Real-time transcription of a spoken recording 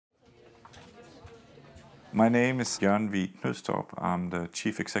My name is Jørgen Knudstorp. I'm the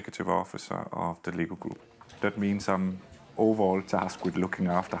Chief Executive Officer of the Lego Group. That means I'm overall tasked with looking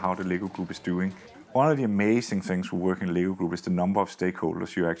after how the Lego Group is doing. One of the amazing things with working in Lego Group is the number of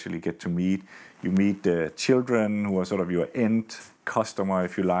stakeholders you actually get to meet. You meet the children who are sort of your end customer,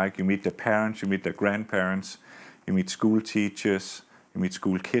 if you like. You meet the parents, you meet the grandparents, you meet school teachers, you meet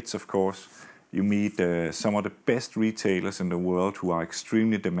school kids, of course. You meet some of the best retailers in the world who are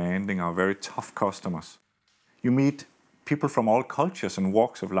extremely demanding, are very tough customers. You meet people from all cultures and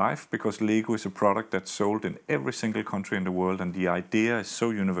walks of life because Lego is a product that's sold in every single country in the world and the idea is so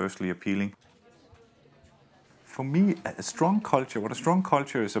universally appealing. For me, a strong culture, what a strong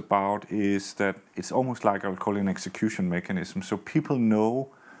culture is about is that it's almost like I would call it an execution mechanism. So people know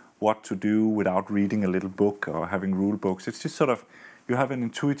what to do without reading a little book or having rule books. It's just sort of, you have an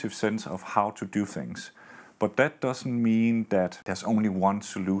intuitive sense of how to do things. But that doesn't mean that there's only one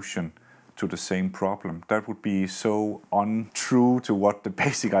solution to the same problem. That would be so untrue to what the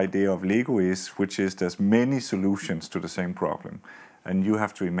basic idea of Lego is, which is there's many solutions to the same problem. And you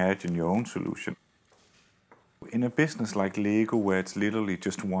have to imagine your own solution. In a business like Lego, where it's literally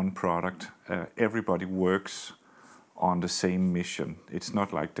just one product, everybody works on the same mission. It's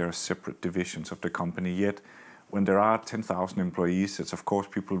not like there are separate divisions of the company yet. When there are 10,000 employees, it's of course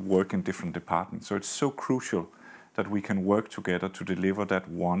people work in different departments. So it's so crucial that we can work together to deliver that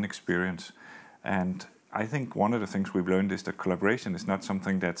one experience. And I think one of the things we've learned is that collaboration is not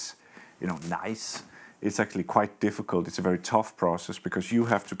something that's, nice. It's actually quite difficult. It's a very tough process because you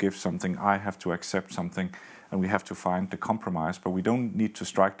have to give something, I have to accept something, and we have to find the compromise. But we don't need to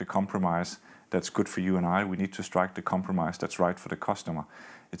strike the compromise that's good for you and I. We need to strike the compromise that's right for the customer.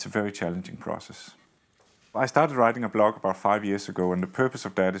 It's a very challenging process. I started writing a blog about 5 years ago, and the purpose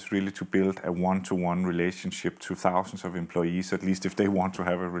of that is really to build a one-to-one relationship to thousands of employees. At least if they want to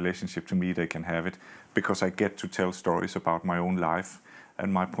have a relationship to me, they can have it, because I get to tell stories about my own life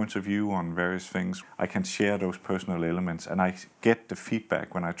and my points of view on various things. I can share those personal elements, and I get the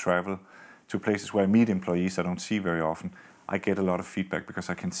feedback when I travel to places where I meet employees I don't see very often. I get a lot of feedback because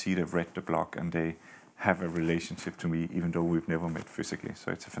I can see they've read the blog and they have a relationship to me, even though we've never met physically.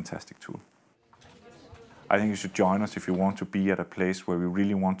 So it's a fantastic tool. I think you should join us if you want to be at a place where we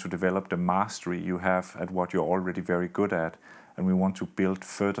really want to develop the mastery you have at what you're already very good at, and we want to build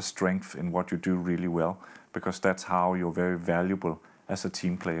further strength in what you do really well, because that's how you're very valuable as a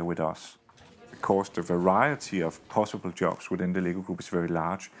team player with us. Because the variety of possible jobs within the Lego Group is very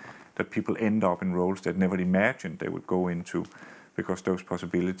large, that people end up in roles they never imagined they would go into, because those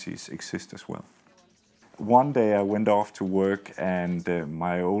possibilities exist as well. One day I went off to work and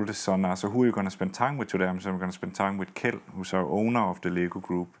my oldest son asked, so who are you going to spend time with today? I said, I'm going to spend time with Kjell, who's our owner of the Lego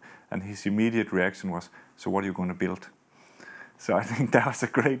Group. And his immediate reaction was, so what are you going to build? So I think that was a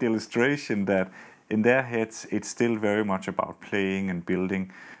great illustration that in their heads, it's still very much about playing and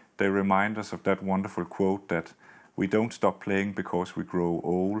building. They remind us of that wonderful quote that we don't stop playing because we grow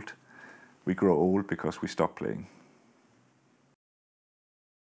old. We grow old because we stop playing.